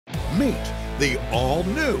Meet the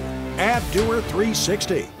all-new Doer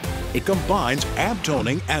 360. It combines ab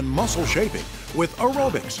toning and muscle shaping with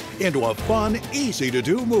aerobics into a fun,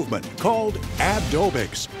 easy-to-do movement called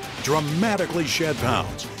Abdobics. Dramatically shed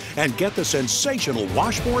pounds and get the sensational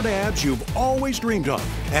washboard abs you've always dreamed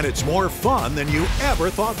of. And it's more fun than you ever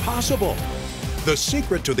thought possible. The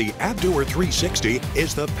secret to the Doer 360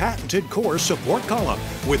 is the patented core support column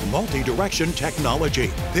with multi-direction technology.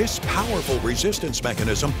 This powerful resistance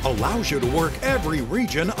mechanism allows you to work every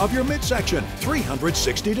region of your midsection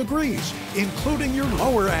 360 degrees, including your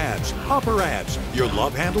lower abs, upper abs, your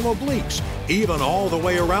love handle obliques, even all the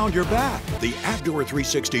way around your back. The Doer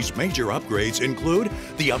 360's major upgrades include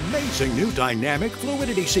the amazing new dynamic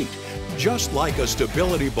fluidity seat. Just like a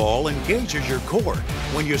stability ball engages your core,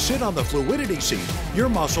 when you sit on the fluidity seat, your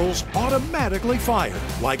muscles automatically fire,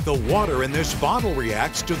 like the water in this bottle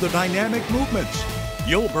reacts to the dynamic movements.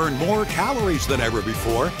 You'll burn more calories than ever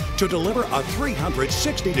before to deliver a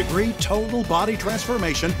 360-degree total body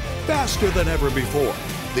transformation faster than ever before.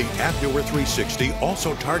 The Doer 360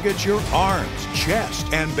 also targets your arms,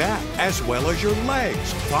 chest, and back, as well as your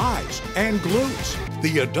legs, thighs, and glutes.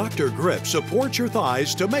 The adductor grip supports your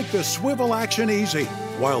thighs to make the swivel action easy,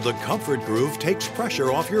 while the comfort groove takes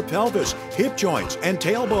pressure off your pelvis, hip joints, and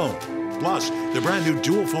tailbone. Plus, the brand new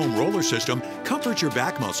dual foam roller system comforts your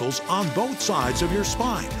back muscles on both sides of your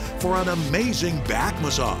spine for an amazing back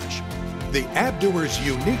massage. The Doer's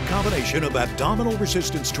unique combination of abdominal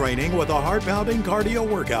resistance training with a heart-pounding cardio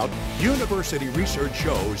workout, university research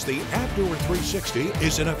shows the Doer 360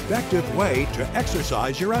 is an effective way to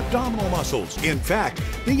exercise your abdominal muscles. In fact,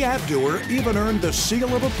 the Doer even earned the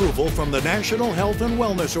seal of approval from the National Health and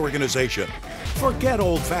Wellness Organization. Forget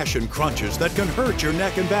old-fashioned crunches that can hurt your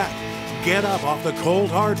neck and back. Get up off the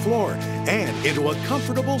cold, hard floor and into a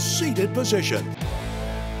comfortable seated position.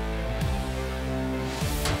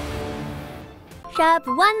 Shop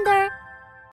Wonder